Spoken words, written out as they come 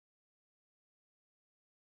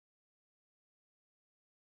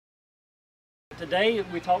Today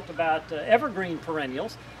we talked about evergreen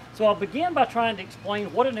perennials. So I'll begin by trying to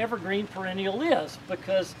explain what an evergreen perennial is,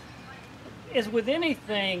 because as with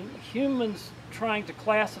anything, humans trying to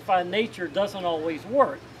classify nature doesn't always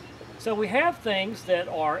work. So we have things that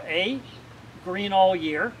are green all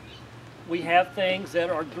year. We have things that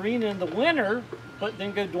are green in the winter, but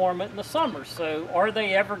then go dormant in the summer. So are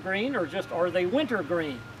they evergreen or just are they winter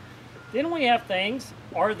green? Then we have things,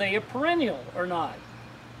 are they a perennial or not?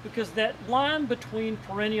 Because that line between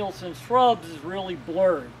perennials and shrubs is really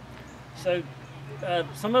blurred. So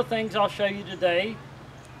some of the things I'll show you today,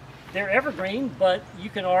 they're evergreen, but you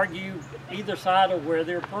can argue either side of where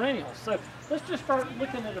they're perennials. So let's just start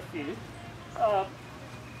looking at a few. A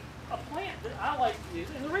plant that I like to use,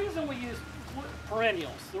 and the reason we use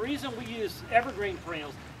perennials, the reason we use evergreen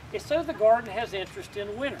perennials is so the garden has interest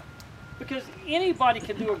in winter. Because anybody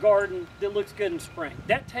can do a garden that looks good in spring.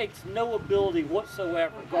 That takes no ability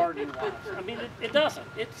whatsoever gardening-wise. I mean, it doesn't.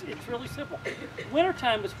 It's really simple.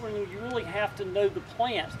 Wintertime is when you really have to know the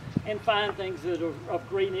plants and find things that are of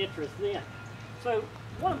great interest then. So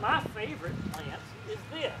one of my favorite plants is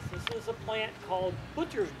this. This is a plant called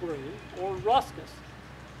butcher's broom, or Ruscus.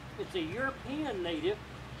 It's a European native.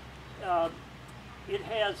 It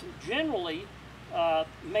has generally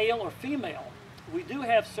male or female. We do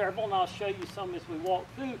have several, and I'll show you some as we walk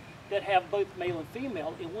through, that have both male and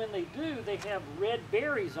female, and when they do, they have red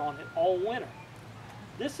berries on it all winter.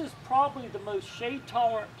 This is probably the most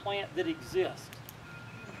shade-tolerant plant that exists.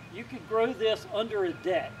 You could grow this under a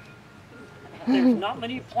deck. There's not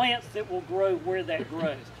many plants that will grow where that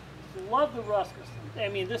grows. So love the Ruscus. I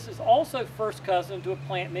mean, this is also first cousin to a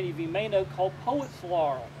plant many of you may know called poet's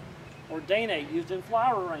laurel, or Danae, used in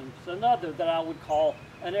flower arrangements. Another that I would call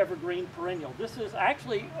an evergreen perennial. This is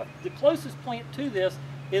actually, the closest plant to this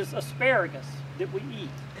is asparagus that we eat.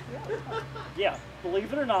 Yeah,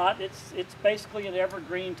 believe it or not, it's basically an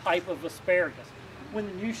evergreen type of asparagus. When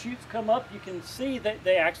the new shoots come up, you can see that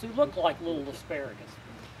they actually look like little asparagus.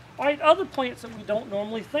 All right, other plants that we don't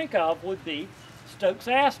normally think of would be Stokes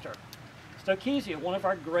Aster. Stokesia, one of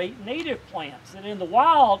our great native plants, and in the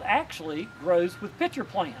wild actually grows with pitcher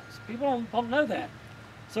plants. People don't know that.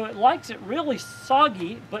 So it likes it really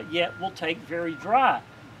soggy, but yet will take very dry.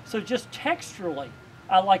 So just texturally,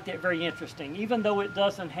 I like that very interesting, even though it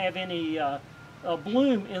doesn't have any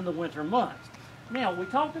bloom in the winter months. Now, we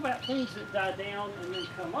talked about things that die down and then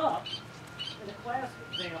come up. In a classic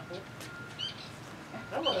example,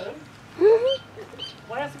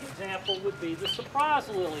 classic example would be the surprise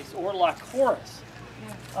lilies, or Lycoris.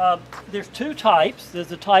 There's two types. There's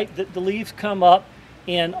the type that the leaves come up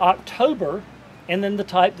in October, and then the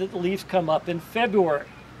type that the leaves come up in February.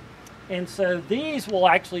 And so these will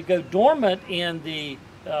actually go dormant in the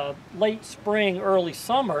late spring, early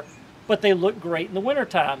summer, but they look great in the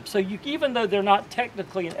wintertime. So even though they're not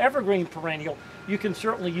technically an evergreen perennial, you can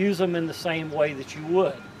certainly use them in the same way that you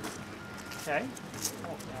would. Okay?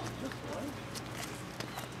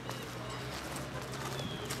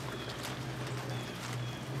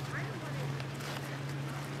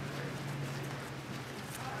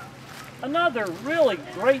 Another really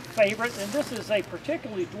great favorite, and this is a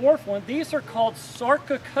particularly dwarf one, these are called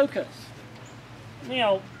Sarcococcas.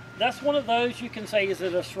 Now, that's one of those you can say, is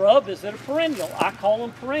it a shrub, is it a perennial? I call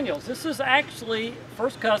them perennials. This is actually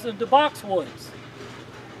first cousin to boxwoods.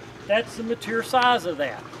 That's the mature size of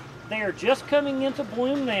that. They are just coming into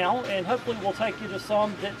bloom now, and hopefully we'll take you to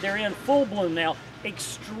some that they're in full bloom now.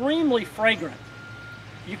 Extremely fragrant.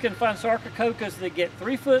 You can find Sarcococcas that get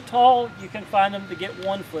 3 foot tall, you can find them that get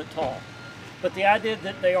 1 foot tall. But the idea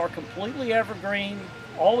that they are completely evergreen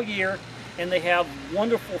all year and they have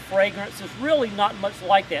wonderful fragrance is really not much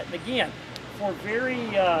like that. And again, for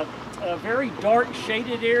very dark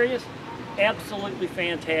shaded areas, absolutely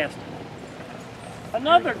fantastic.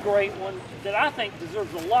 Another great one that I think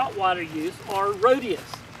deserves a lot wider use are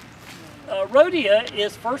Rohdeas. Rohdea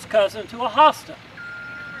is first cousin to a hosta.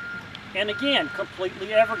 And again,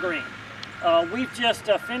 completely evergreen. We've just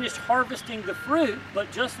finished harvesting the fruit,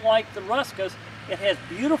 but just like the Ruscus, it has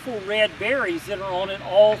beautiful red berries that are on it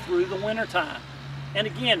all through the wintertime. And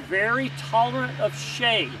again, very tolerant of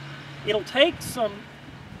shade. It'll take some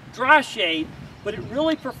dry shade, but it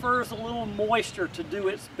really prefers a little moisture to do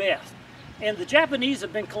its best. And the Japanese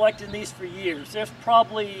have been collecting these for years. There's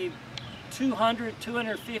probably 200,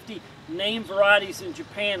 250 named varieties in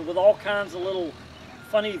Japan with all kinds of little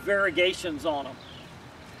funny variegations on them.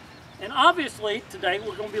 And obviously today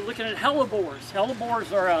we're going to be looking at Helleborus.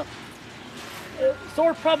 Helleborus are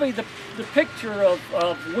sort of probably the picture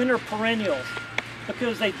of winter perennials,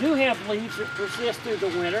 because they do have leaves that persist through the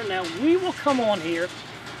winter. Now we will come on here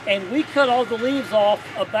and we cut all the leaves off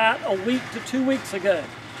about a week to 2 weeks ago.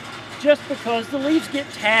 Just because the leaves get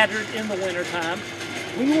tattered in the wintertime,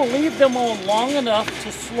 we will leave them on long enough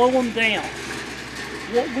to slow them down.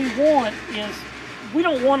 What we want is, we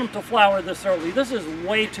don't want them to flower this early. This is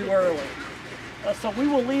way too early. So we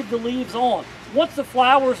will leave the leaves on. Once the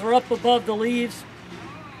flowers are up above the leaves,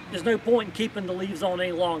 there's no point in keeping the leaves on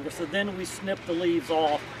any longer. So then we snip the leaves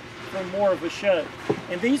off for more of a show.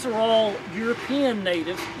 And these are all European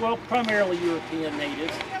natives, well, primarily European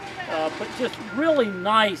natives, but just really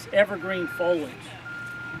nice evergreen foliage.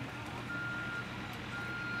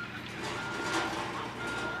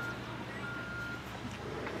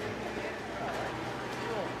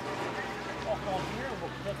 Walk on here,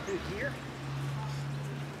 we'll cut through here.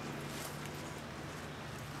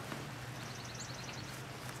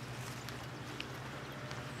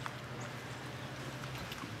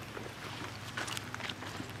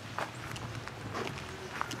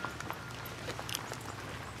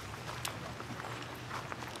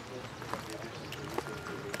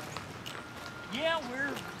 Yeah, we're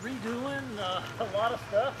redoing a lot of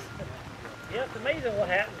stuff. Yeah, it's amazing what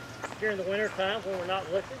happens during the winter time when we're not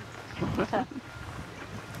looking.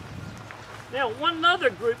 Now, one other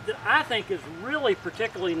group that I think is really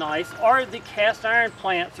particularly nice are the cast iron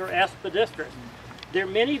plants, or Aspidistras. There are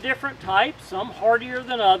many different types, some hardier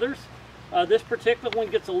than others. This particular one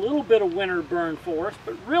gets a little bit of winter burn for us,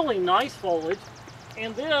 but really nice foliage.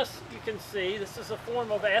 And this, you can see, this is a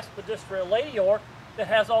form of Aspidistra elatior that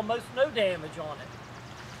has almost no damage on it.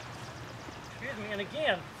 Excuse me, and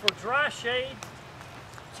again, for dry shade,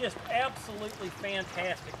 just absolutely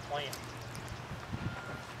fantastic plant.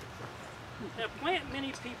 Now, a plant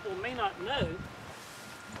many people may not know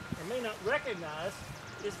or may not recognize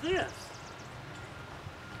is this.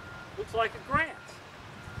 Looks like a grass.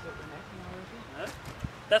 No,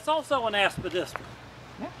 that's also an Aspidistra.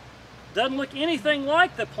 Yeah. Doesn't look anything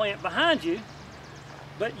like the plant behind you,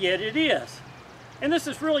 but yet it is. And this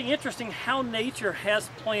is really interesting how nature has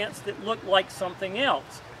plants that look like something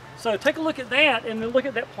else. So take a look at that and then look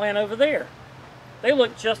at that plant over there. They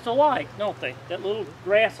look just alike, don't they? That little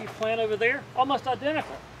grassy plant over there, almost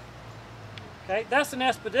identical. Okay, that's an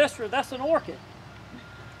Aspidistra, that's an orchid.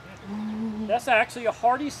 That's actually a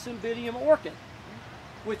hardy Cymbidium orchid,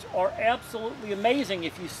 which are absolutely amazing.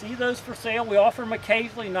 If you see those for sale, we offer them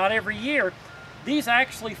occasionally, not every year. These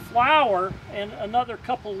actually flower in another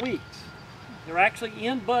couple weeks. They're actually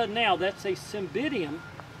in bud now. That's a Cymbidium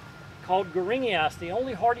called goeringii. It's the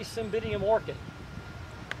only hardy Cymbidium orchid.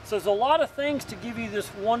 So there's a lot of things to give you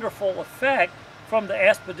this wonderful effect from the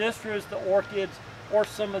Aspidistras, the orchids, or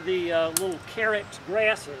some of the little carex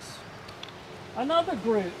grasses. Another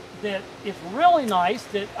group that is really nice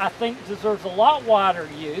that I think deserves a lot wider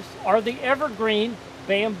use are the evergreen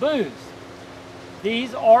bamboos.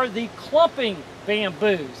 These are the clumping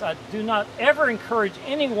bamboos. I do not ever encourage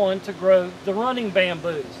anyone to grow the running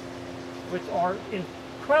bamboos, which are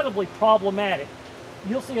incredibly problematic.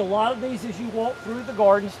 You'll see a lot of these as you walk through the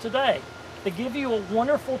gardens today. They give you a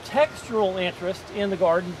wonderful textural interest in the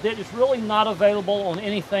garden that is really not available on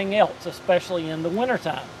anything else, especially in the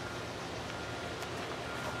wintertime.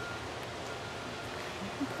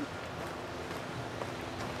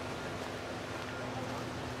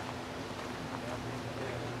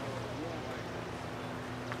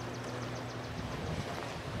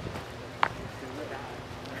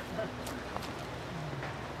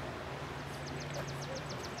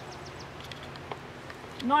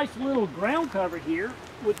 Nice little ground cover here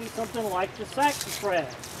would be something like the Saxifraga.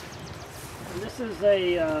 And this is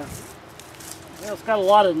a, well, it's got a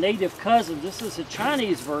lot of native cousins. This is a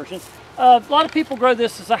Chinese version. A lot of people grow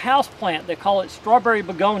this as a house plant. They call it strawberry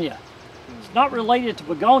begonia. It's not related to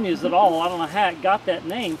begonias at all. I don't know how it got that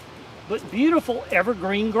name, but beautiful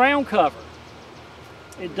evergreen ground cover.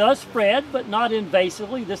 It does spread, but not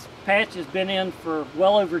invasively. This patch has been in for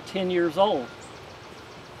well over 10 years old.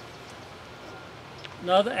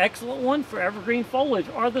 Another excellent one for evergreen foliage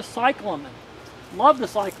are the Cyclamen. Love the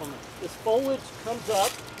Cyclamen. This foliage comes up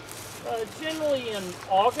generally in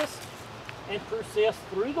August and persists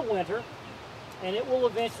through the winter, and it will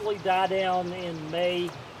eventually die down in May,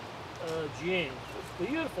 June. It's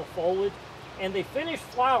beautiful foliage, and they finish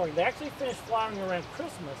flowering. They actually finish flowering around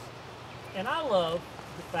Christmas, and I love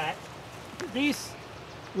the fact that these,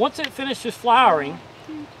 once it finishes flowering,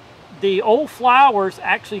 the old flowers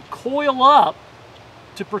actually coil up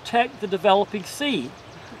to protect the developing seed.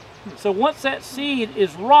 So once that seed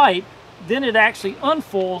is ripe, then it actually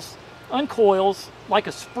uncoils like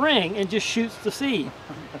a spring and just shoots the seed.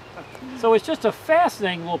 So it's just a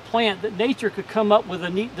fascinating little plant that nature could come up with a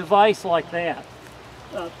neat device like that.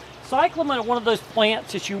 Cyclamen are one of those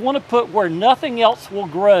plants that you want to put where nothing else will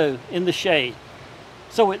grow in the shade.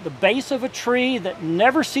 So at the base of a tree that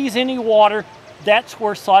never sees any water, that's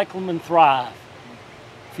where cyclamen thrive.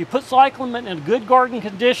 If you put cyclamen in good garden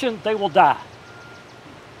condition, they will die.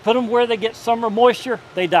 Put them where they get summer moisture,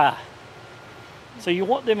 they die. So you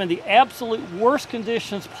want them in the absolute worst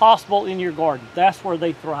conditions possible in your garden. That's where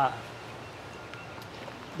they thrive.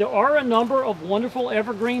 There are a number of wonderful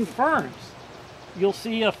evergreen ferns. You'll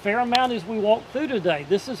see a fair amount as we walk through today.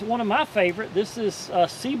 This is one of my favorite. This is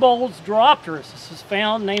Siebold's Dryopteris. This is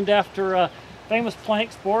found, named after a famous plant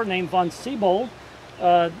explorer named von Siebold.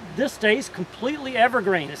 This stays completely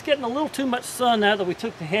evergreen. It's getting a little too much sun now that we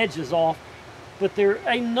took the hedges off, but there are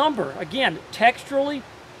a number. Again, texturally,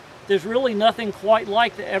 there's really nothing quite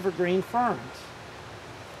like the evergreen ferns.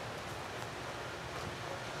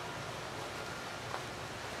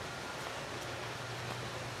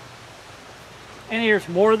 And here's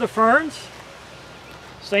more of the ferns,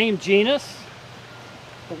 same genus,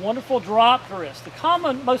 the wonderful Dryopteris.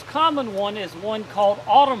 The most common one is one called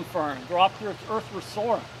autumn fern, Dryopteris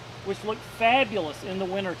erythrosora, which look fabulous in the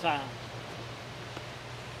wintertime.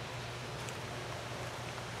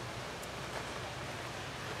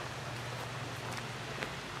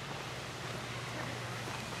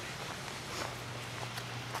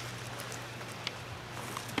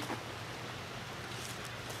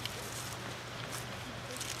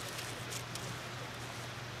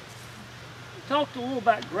 Talked a little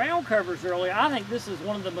about ground covers earlier. I think this is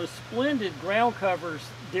one of the most splendid ground covers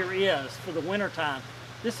there is for the wintertime.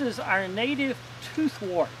 This is our native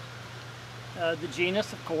toothwort. The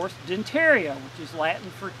genus, of course, Dentaria, which is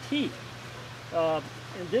Latin for teeth. And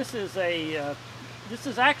this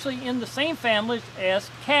is actually in the same family as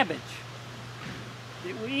cabbage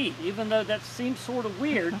that we eat, even though that seems sort of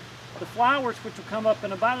weird. The flowers, which will come up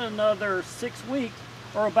in about another 6 weeks,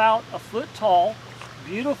 are about a foot tall.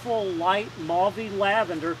 Beautiful light mauvey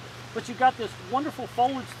lavender, but you've got this wonderful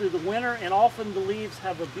foliage through the winter, and often the leaves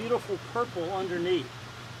have a beautiful purple underneath.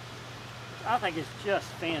 I think it's just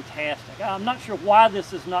fantastic. I'm not sure why this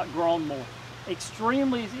has not grown more.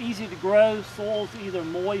 Extremely easy to grow, soil's either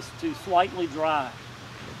moist to slightly dry.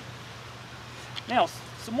 Now,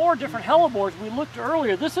 some more different Helleborus we looked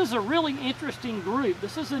earlier. This is a really interesting group.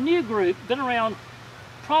 This is a new group, been around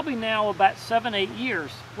probably now about 7-8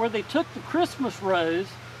 years, where they took the Christmas rose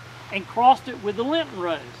and crossed it with the Lenten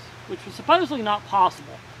rose, which was supposedly not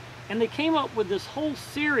possible. And they came up with this whole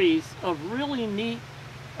series of really neat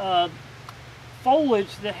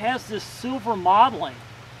foliage that has this silver mottling.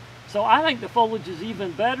 So I think the foliage is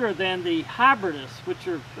even better than the hybridus, which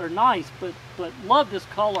are nice, but love this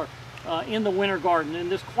color in the winter garden. And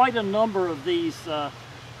there's quite a number of these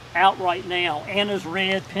out right now. Anna's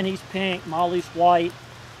red, Penny's pink, Molly's white.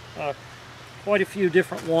 Quite a few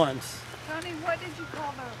different ones. Tony, what did you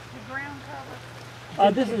call the ground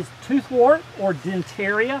cover? This is Toothwort or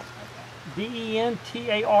Dentaria,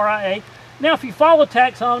 D-E-N-T-A-R-I-A. Now, if you follow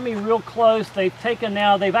taxonomy real close, they've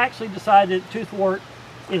actually decided Toothwort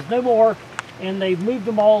is no more, and they've moved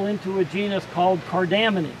them all into a genus called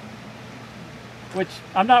Cardamine, which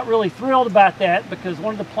I'm not really thrilled about that, because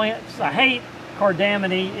one of the plants I hate,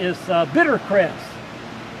 Cardamine, is bittercress.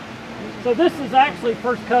 So this is actually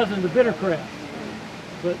first cousin to bittercress.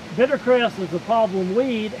 But bittercress is a problem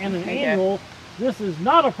weed and an annual. This is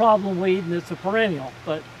not a problem weed, and it's a perennial.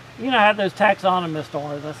 But you know how those taxonomists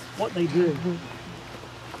are. That's what they do.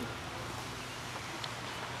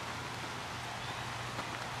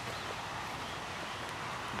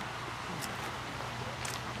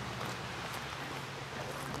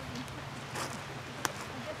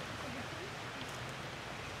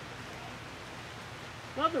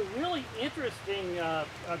 Another really interesting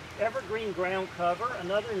evergreen ground cover,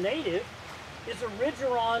 another native, is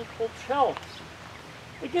Erigeron pulchellus.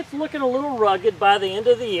 It gets looking a little rugged by the end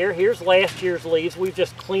of the year. Here's last year's leaves. We've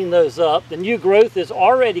just cleaned those up. The new growth is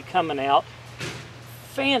already coming out.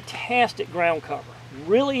 Fantastic ground cover.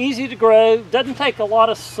 Really easy to grow. Doesn't take a lot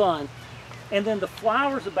of sun. And then the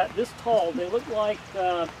flowers about this tall. They look like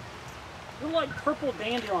purple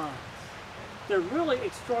dandelions. They're really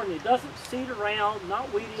extraordinary. It doesn't seed around,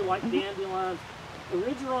 not weedy like dandelions.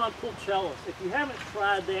 Erigeron pulchellus. If you haven't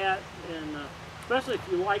tried that, and especially if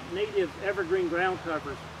you like native evergreen ground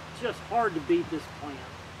covers, it's just hard to beat this plant.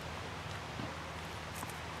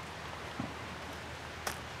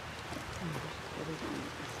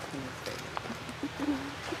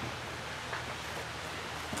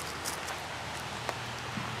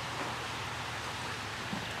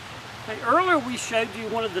 Earlier we showed you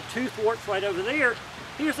one of the toothworts right over there.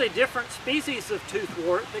 Here's a different species of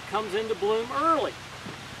toothwort that comes into bloom early.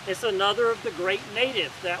 It's another of the great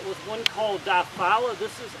natives. That was one called Diphylla.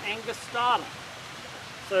 This is Angustata.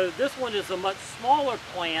 So this one is a much smaller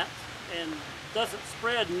plant and doesn't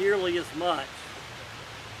spread nearly as much.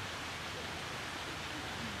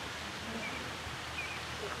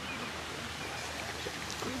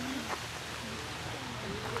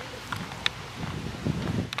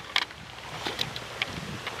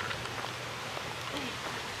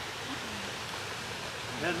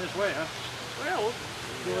 Heading this way, huh? Well,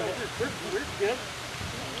 we're good.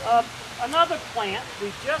 Another plant,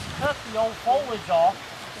 we just cut the old foliage off.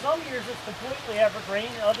 Some years it's completely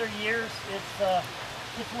evergreen, other years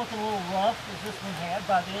it's looking a little rough as this one had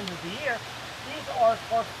by the end of the year. These are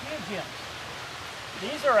Farfugiums.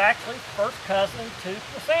 These are actually first cousin to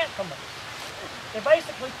chrysanthemums. They're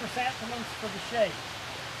basically chrysanthemums for the shade.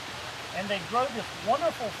 And they grow this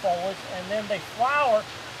wonderful foliage and then they flower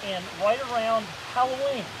in right around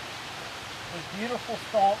Halloween with beautiful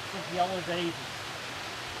stalks of yellow daisies.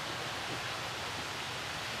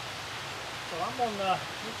 So I'm on,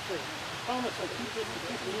 let's see, I promise I'll keep this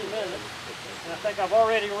for 15 minutes. And I think I've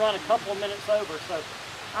already run a couple of minutes over. So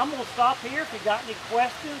I'm going to stop here. If you got any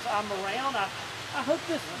questions, I'm around. I hope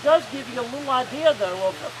this does give you a little idea,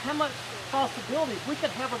 though, of how much possibilities. We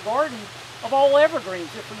could have a garden of all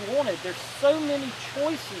evergreens if we wanted. There's so many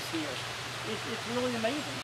choices here. It's really amazing.